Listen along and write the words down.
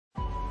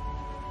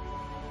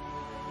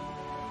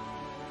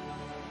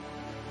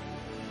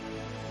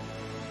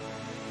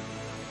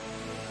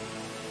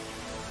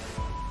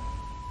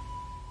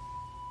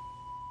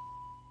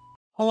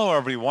Hello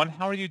everyone,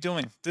 how are you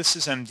doing? This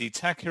is MD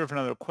Tech here with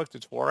another quick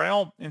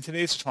tutorial. In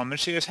today's tutorial, I'm going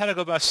to show you guys how to go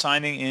about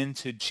signing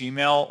into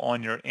Gmail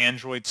on your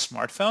Android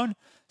smartphone.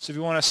 So if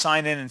you want to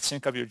sign in and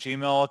sync up your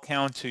Gmail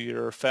account to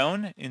your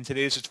phone, in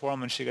today's tutorial, I'm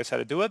going to show you guys how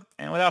to do it.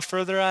 And without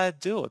further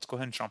ado, let's go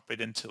ahead and jump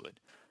right into it.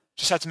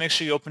 Just have to make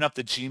sure you open up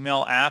the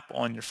Gmail app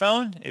on your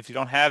phone. If you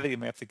don't have it, you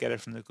may have to get it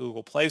from the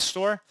Google Play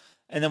Store.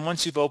 And then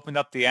once you've opened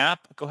up the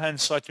app, go ahead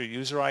and select your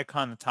user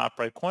icon in the top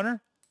right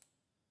corner.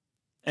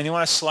 And you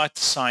want to select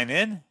Sign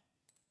In.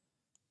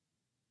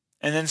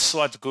 And then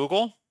select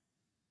Google.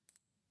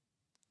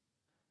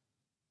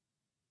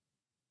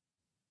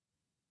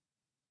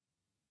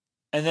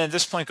 And then at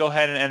this point, go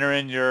ahead and enter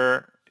in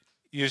your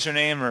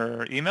username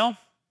or email.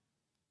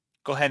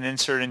 Go ahead and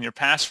insert in your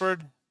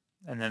password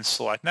and then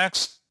select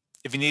Next.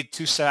 If you need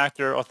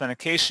two-factor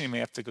authentication, you may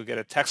have to go get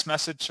a text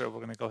message. So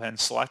we're going to go ahead and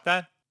select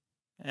that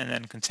and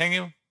then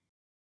continue.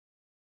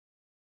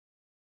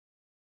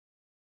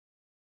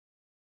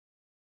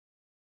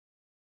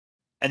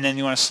 And then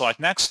you want to select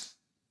Next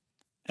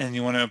and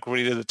you want to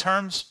agree to the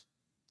terms.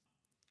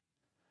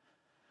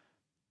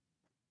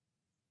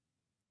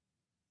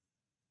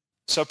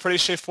 So pretty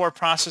straightforward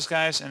process,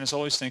 guys. And as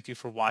always, thank you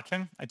for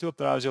watching. I do hope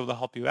that I was able to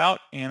help you out,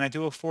 and I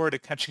do look forward to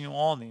catching you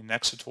all in the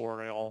next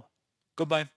tutorial. Goodbye.